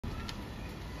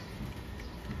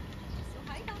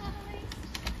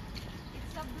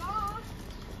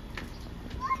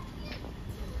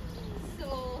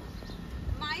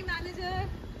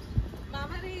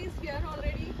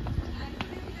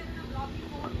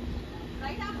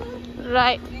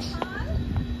Right.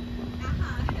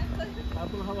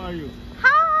 Apple, how are you?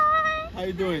 Hi. How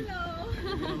you doing?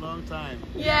 It's been a long time.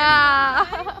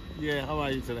 Yeah. Yeah, how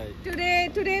are you today?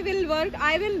 Today we'll work.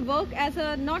 I will work as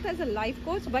a not as a life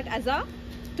coach but as a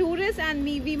tourist, and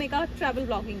we make a travel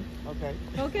vlogging. Okay.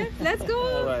 Okay, let's go.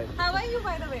 All right. How are you,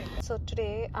 by the way? So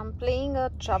today I'm playing a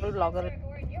travel blogger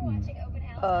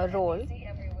role,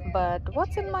 but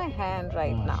what's in my hand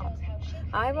right now?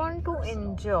 I want to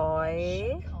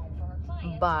enjoy,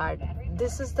 but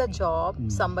this is the job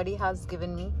somebody has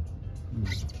given me.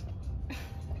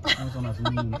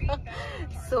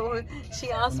 So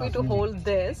she asked me to hold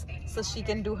this so she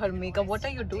can do her makeup. What are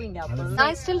you doing, Apple?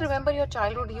 I still remember your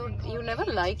childhood. You never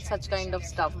liked such kind of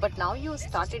stuff, but now you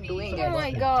started doing it. Oh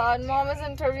my god, mom is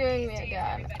interviewing me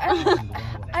again.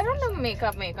 I don't do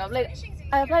makeup. Like,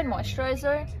 I applied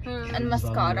moisturizer and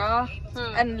mascara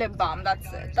and lip balm. That's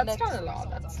it. That's not a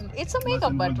lot. It's a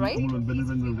makeup, but right? You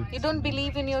don't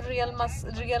believe in your real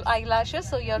eyelashes,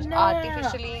 so you're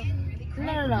artificially.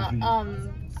 No.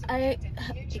 I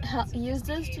use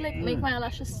this to like make my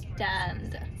eyelashes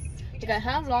stand. Like, I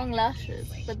have long lashes,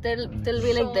 but they'll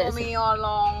be like this. Show me your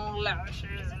long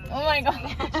lashes. Oh my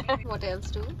god. What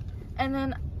else do? And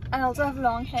then I also have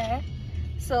long hair,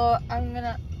 so I'm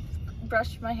gonna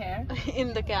brush my hair.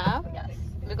 In the cab? Yes.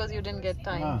 Because you didn't get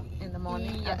time in the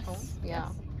morning at home. Yeah.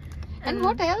 Yes. And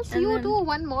what else you do?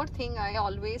 One more thing I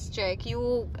always check.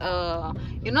 You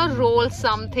roll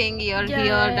something here.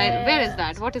 Where is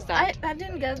that? What is that? I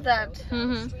didn't get that.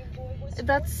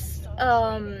 That's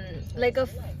like a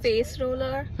face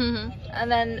roller.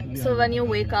 And then so when you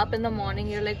wake up in the morning,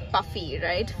 you're like puffy,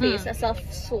 right? Face is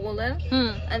swollen.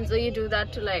 And so you do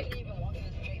that to like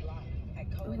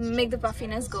make the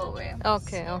puffiness go away.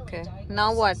 Okay.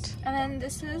 Now what? And then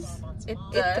this is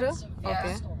Itra?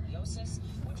 Yeah.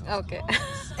 Okay.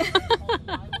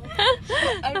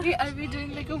 Are we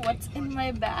doing like a what's in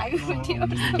my bag video?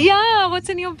 Yeah, what's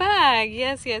in your bag?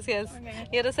 Yes. Okay.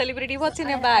 You're a celebrity. What's in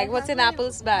your bag? What's in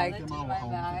Apple's bag? In my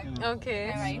bag.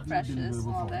 Okay. My brushes,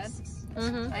 all that.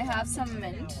 I have some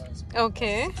mint.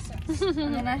 Okay.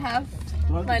 And then I have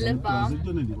my lip balm.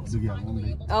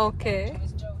 Okay.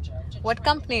 What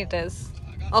company it is?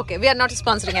 Okay, we are not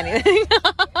sponsoring anything.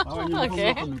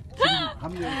 Okay.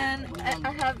 And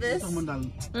I have this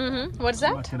What's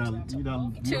that? to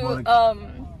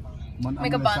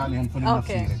make a bun.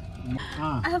 Okay.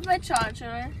 I have my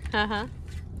charger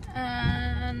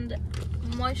and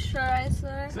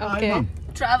moisturizer, Okay.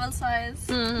 travel size,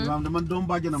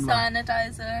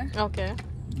 sanitizer, Okay.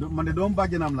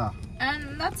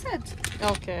 and that's it.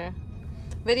 Okay.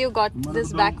 Where you got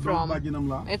this bag from?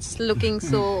 It's looking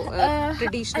so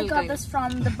traditional. I got this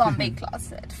from the Bombay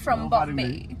closet, from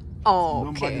Bombay. Oh,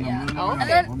 okay. Yeah. Okay. And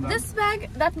then this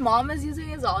bag that mom is using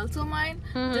is also mine.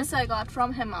 This I got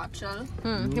from Himachal.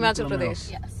 Himachal Pradesh.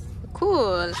 Yes.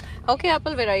 Cool. Okay,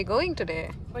 Apple, where are you going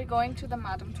today? We're going to the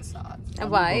Madame Tussaud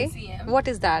Why? Meuseum What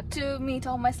is that? to meet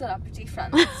all my celebrity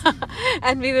friends.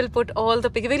 And we will put all the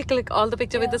picture. We'll click all the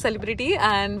picture with the celebrity,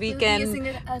 and we We'll can. be using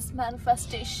it as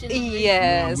manifestation.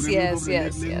 Yes.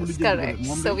 Correct.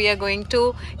 So we are going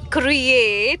to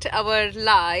create our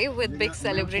live with big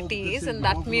celebrities in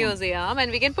that museum,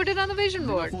 and we can put it on the vision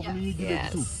board.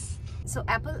 Yes. So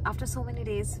Apple, after so many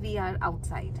days, we are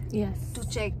outside. Yes. To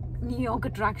check New York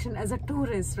attraction as a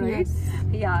tourist, right? Yes.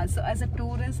 Yeah, so as a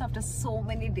tourist, after so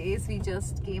many days, we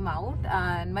just came out,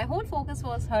 and my whole focus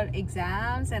was her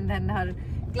exams and then her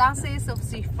classes. So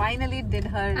she finally did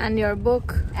her And your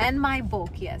book. and my book,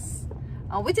 yes,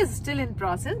 which is still in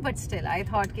process, but still I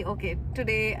thought, okay,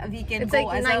 today we can It's go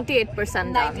like as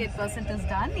 98% done. 98% is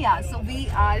done. Yeah, so we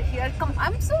are here.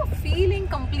 I'm so feeling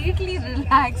completely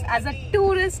relaxed as a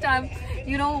tourist. I'm,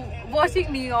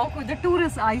 watching New York with the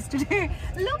tourist eyes today.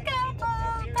 Look at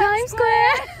Times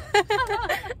Square.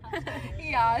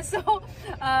 Yeah, so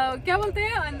क्या बोलते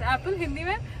हैं Apple Hindi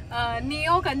में New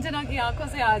York Anjana की आंखों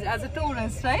से आज as a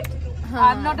tourist, right?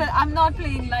 I'm not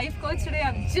playing life coach today.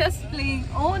 I'm just playing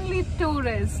only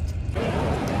tourist.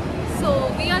 So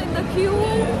we are in the queue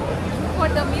for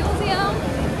the museum.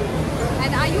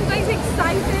 And are you guys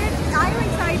excited? I'm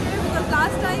excited because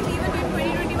last time, even in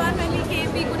 2021 when we came,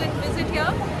 we couldn't visit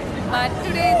here. But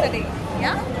today is the day.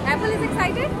 Yeah? Apple is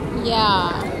excited?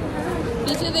 Yeah.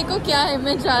 पीछे देखो क्या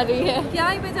image आ रही है. क्या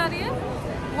image आ रही है?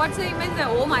 What's the image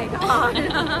there? Oh my god.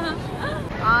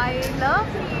 I love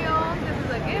New York. This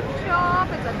is a gift shop.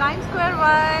 It's a Times Square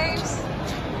vibes.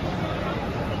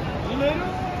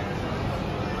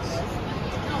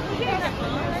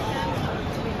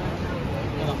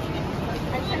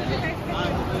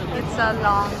 It's a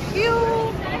long queue.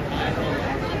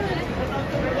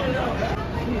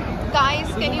 Guys,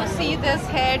 can you see this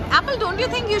head? Apple, don't you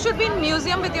think you should be in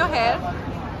museum with your hair?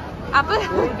 Apple,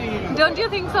 don't you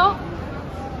think so?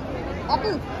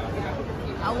 Apple.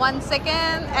 1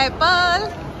 second, Apple.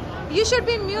 You should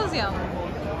be in museum.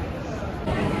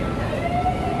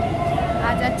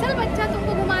 आज अच्छा बच्चा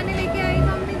तुमको घुमाने लेके आई,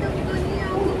 mummy तुमको नहीं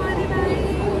आओ घुमाने लाई।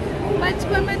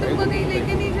 बचपन में तुमको कहीं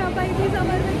लेके नहीं जा पाई थी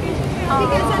समर वेकेशन में। अभी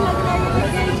कैसा लग रहा है ये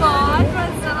वेकेशन? बहुत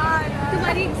मजा आ रहा है।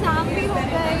 तुम्हारी एग्जाम भी हो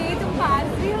गई, तुम पास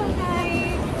भी हो गए।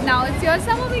 Now it's your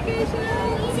summer vacation.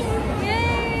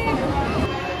 Yay!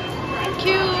 Thank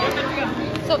you.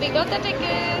 So we got the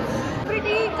tickets.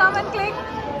 Pretty, come and click.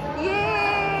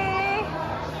 Yay!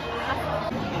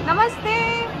 Namaste.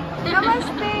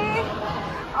 Namaste.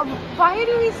 Why are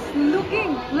you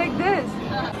looking like this?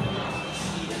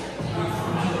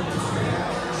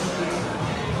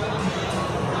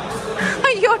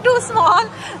 You're too small.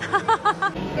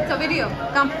 It's a video.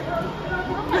 Come.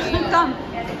 Come.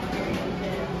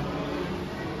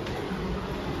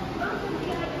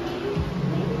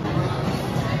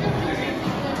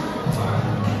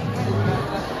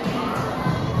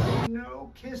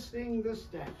 No kissing the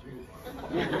statue.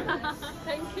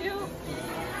 Thank you.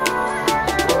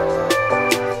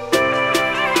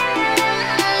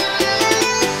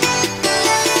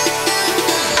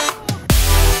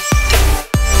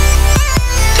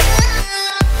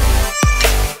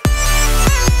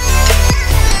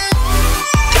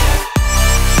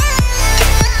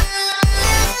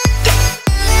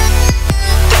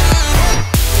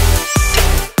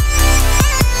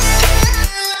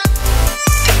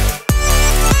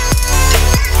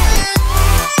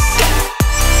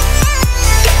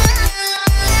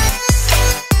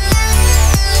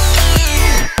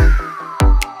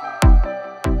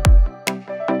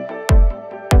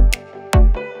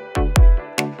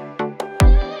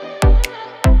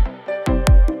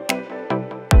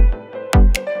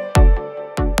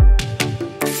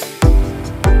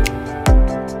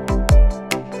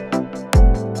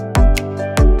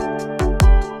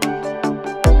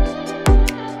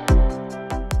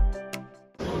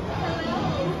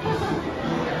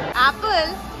 Apple.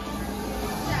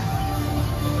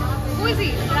 Who is he?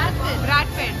 Brad Pitt. Brad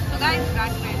Pitt. So guys,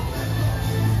 Brad Pitt.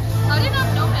 How did I not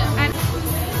know him? And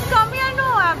come here, no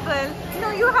Apple. No,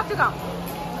 you have to come.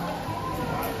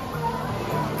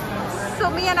 So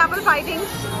me and Apple fighting.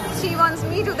 She wants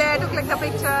me to there to click the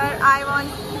picture. I want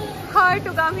her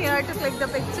to come here to click the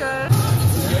picture.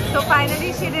 So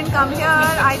finally she didn't come here.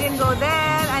 I didn't go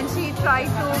there, and she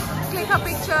tried to click a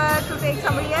picture to take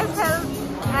somebody else's help.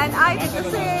 And I did the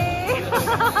same.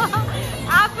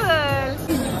 Apple.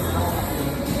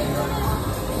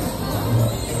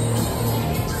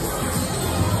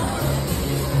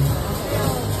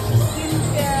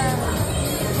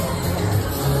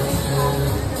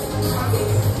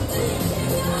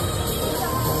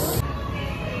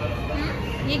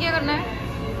 ये क्या करना है?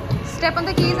 Step on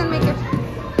the keys and make it.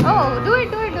 Oh, do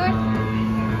it, do it, do it.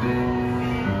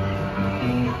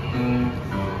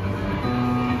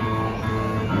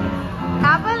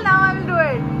 Apple, now I will do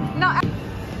it. No.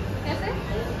 कैसे?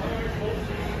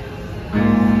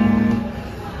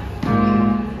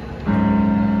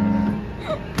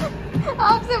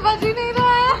 आपसे बच ही नहीं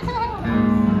रहा है।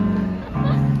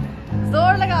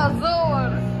 जोर लगाओ, जोर।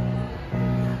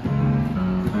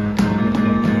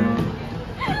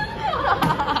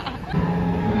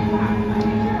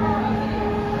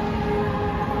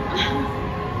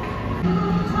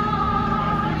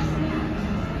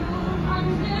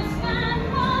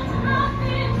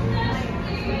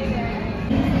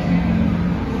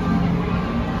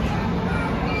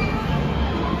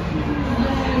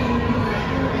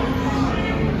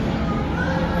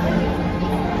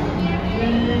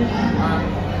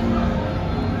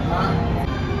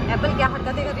 एप्पल क्या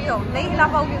हरकतें कर रही हो? नहीं हिला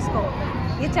पाओगी उसको।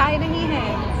 ये चाय नहीं है।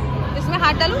 इसमें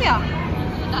हाथ डालूं क्या?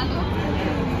 डालो।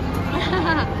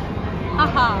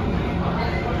 हाँ।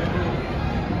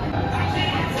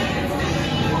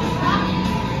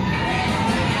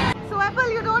 So Apple,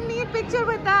 you don't need picture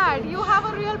with that. You have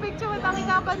a real picture with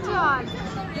Amitabh Bachchan.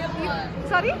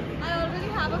 Sorry? I already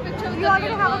have a picture with You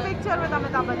already have a picture with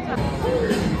Amitabh Bachchan.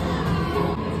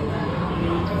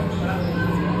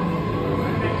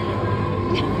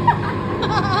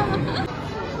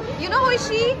 You know who is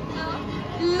she?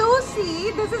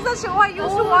 Lucy. This is the show I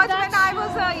used to watch when I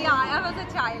was a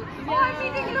child. Oh, I'm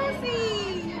meeting Lucy.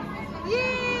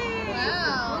 Yay!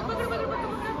 Wow.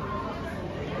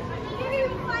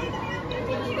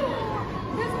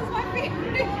 This is my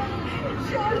favorite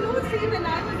show, Lucy, when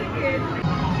I was a kid.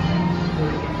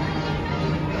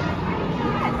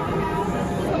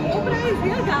 So Oprah is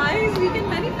here, guys. We can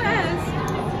manifest.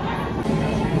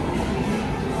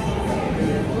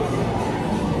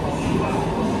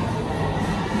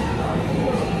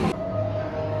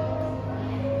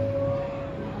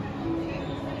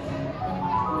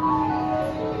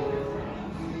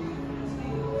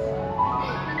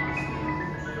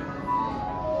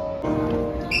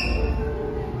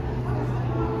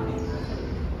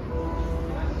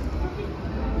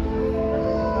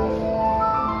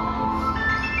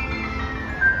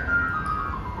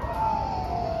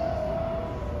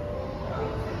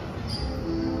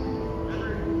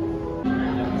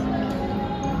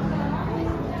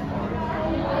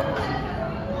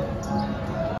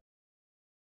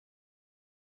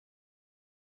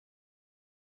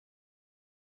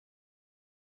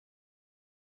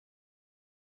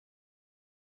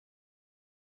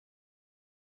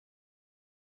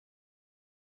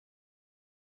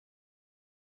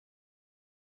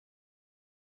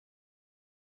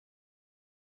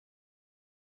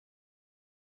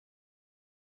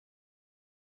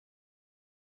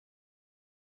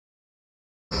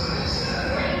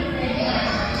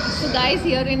 guys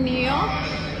here in New York.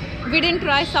 We didn't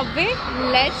try Subway.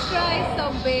 Let's try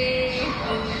Subway.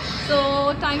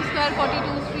 So Times Square,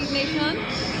 42 Street Nation.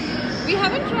 We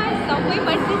haven't tried Subway,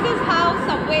 but this is how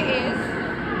Subway is.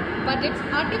 But it's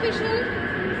artificial.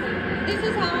 This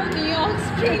is how New York's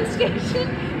train station.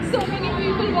 So many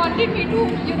people wanted me to,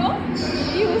 you know,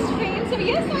 use train. So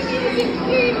yes, I'm using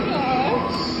train card.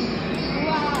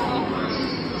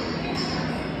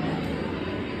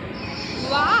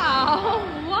 Wow. Wow.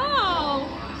 Wow.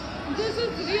 This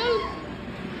is real.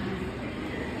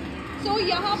 So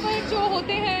यहाँ पर जो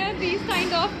होते हैं these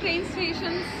kind of train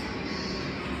stations.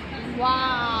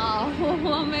 Wow.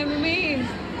 I'm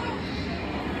amazed.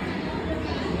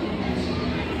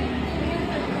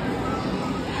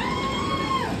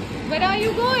 Where are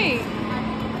you going?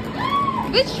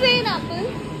 Which train, Apple?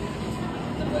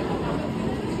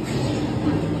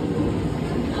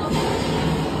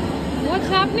 What's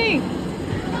happening?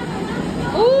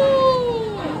 Ooh!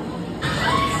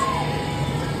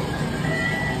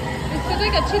 इससे तो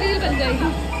एक अच्छी reel बन जाएगी.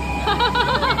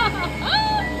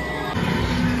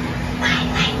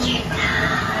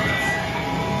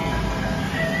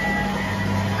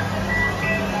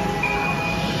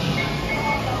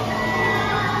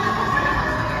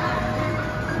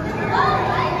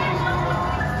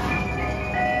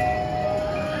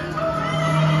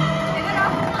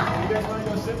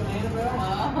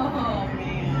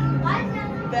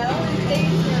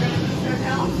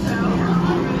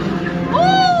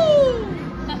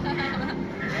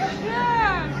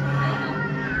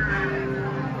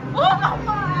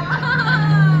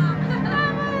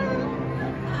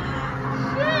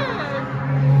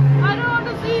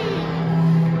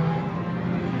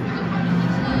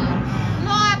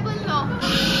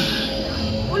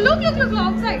 Look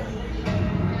outside.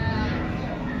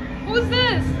 Who's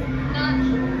this?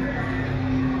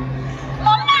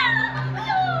 Mama!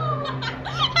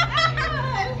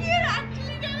 You're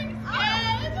actually getting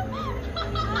scared.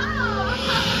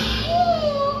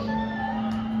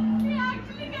 You're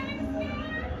actually getting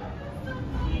scared.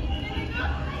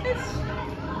 It's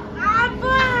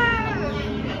Apple.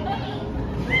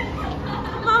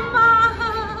 Mama.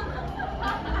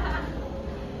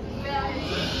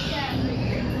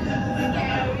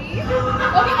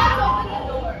 Okay, let's open the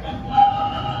door.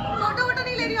 Photo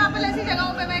नहीं ले रही हूँ Apple ऐसी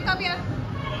जगहों पे. मैं come here.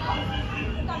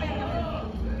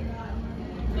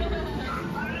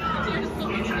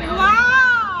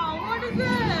 Wow, what is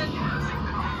it?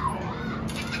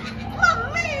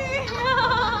 Mummy.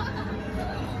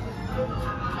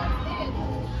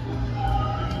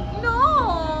 No.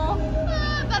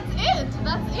 That's it.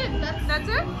 That's it. That's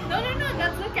it. No.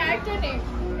 That's the character name.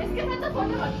 इसके साथ तो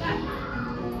फोटो लगता है.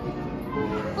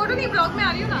 फोटो नहीं, ब्लॉग में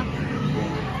आ रही हूँ ना.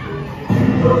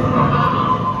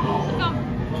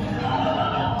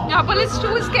 Apple is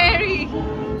too scary.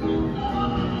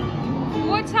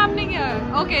 What's happening here?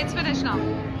 Okay, it's finished now.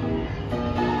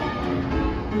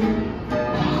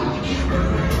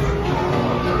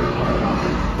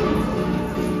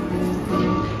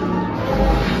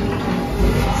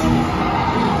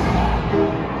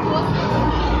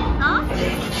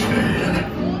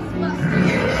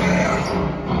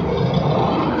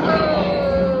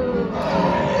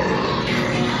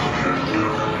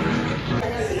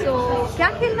 क्या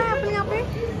खेलना है अपने यहाँ पे?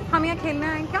 हम यहाँ खेलना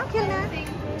है. क्या खेलना है?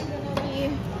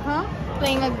 हाँ?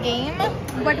 Playing a game.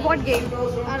 But what game?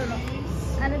 I don't know.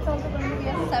 And it's also going to be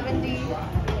a 7D.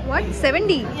 What?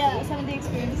 7D? Yeah, 7D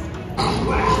experience.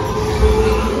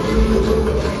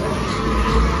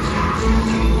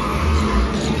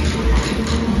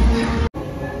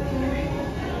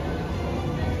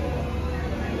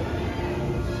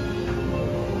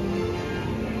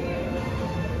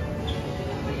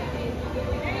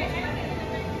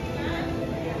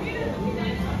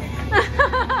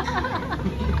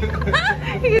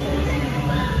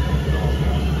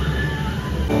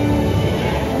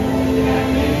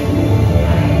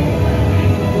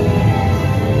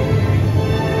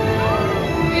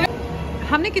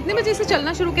 हमने कितने बजे से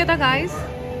चलना शुरू किया था guys?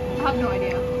 have no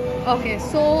idea. Okay,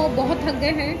 सो बहुत थक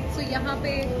गए हैं. सो यहाँ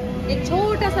पे एक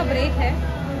छोटा सा ब्रेक है.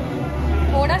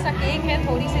 थोड़ा सा केक है,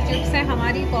 थोड़ी सी चिप्स है,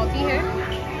 हमारी कॉफ़ी है.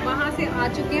 वहाँ से आ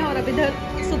चुके हैं और अब इधर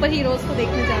सुपर हीरोज़ को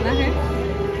देखने जाना है.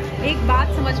 एक बात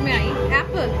समझ में आई,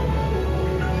 एप्पल,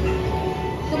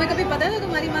 तुम्हें कभी पता था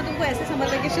तुम्हारी माँ तुमको ऐसे समर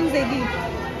वेकेशन देगी?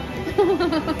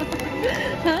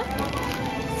 हाँ?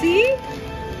 सी,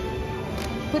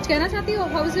 कुछ कहना चाहती हो?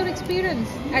 How is your experience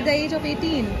at the age of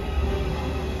 18?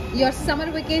 Your summer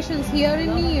vacations here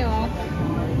in new York.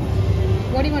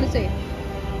 What do you want to से?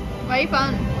 Very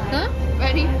fun. Huh?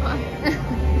 Very fun.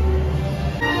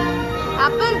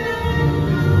 Apple,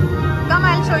 come,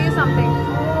 I'll show you something.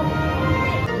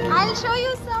 I'll show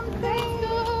you something.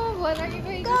 What are you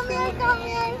going Come here, come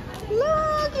here.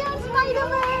 Look, you're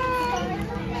Spider-Man.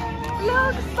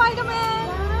 Look, Spider-Man.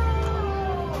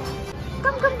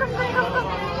 Come, come, come, come, come, come.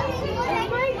 Oh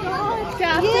my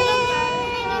god.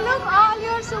 Yay! Look, all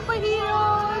your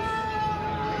superheroes.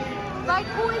 But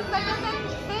who is better than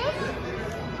this?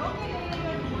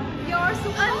 Your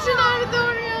Anjana,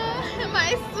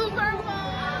 my super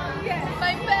mom. Yes.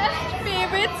 My best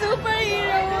favorite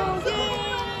superhero. Yay!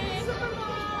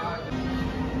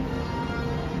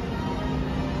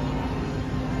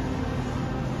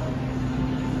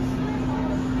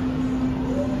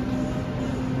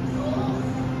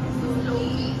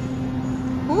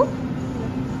 Who?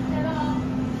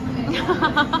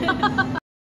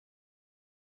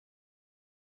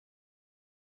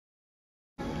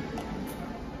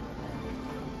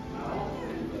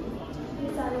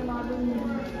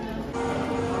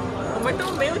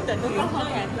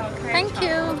 Thank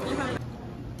you.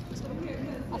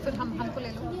 और फिर हमको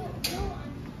ले लो.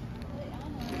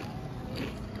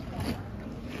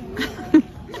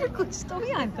 कुछ तो भी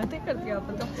हरकतें करती हो आप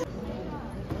तो.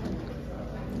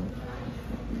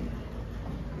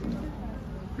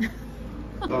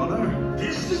 Honor,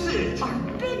 this is it.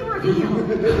 Big reveal.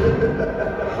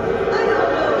 I don't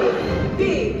know.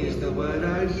 Big is the word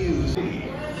I'd use.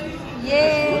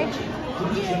 Yay!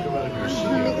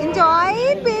 Enjoy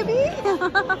it, baby.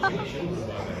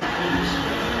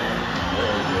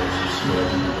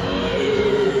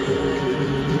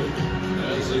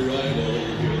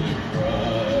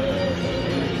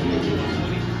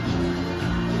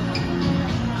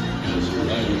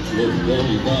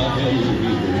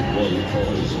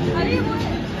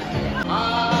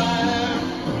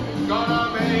 I'm gonna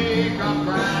make a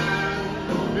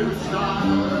brand new start.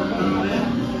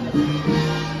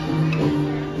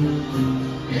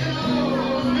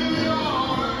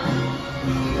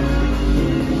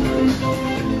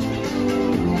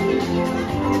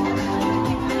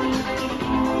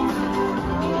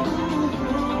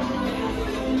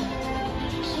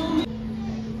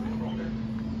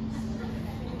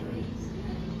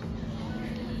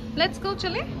 Let's go,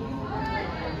 chale.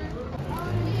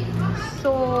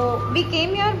 So we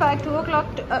came here by 2 o'clock,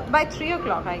 by 3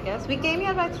 o'clock, I guess. We came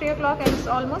here by 3 o'clock and it's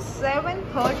almost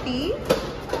 7:30.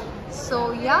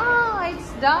 So yeah,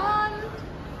 it's done.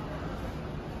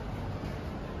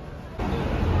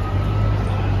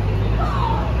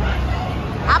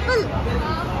 Apple.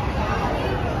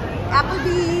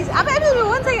 Applebee's. Apple,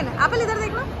 one second. Apple, इधर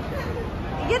देखना.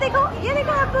 ये देखो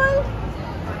Apple.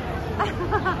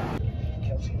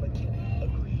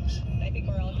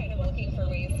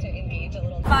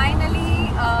 Finally,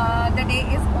 the day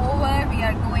is over. We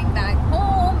are going back home.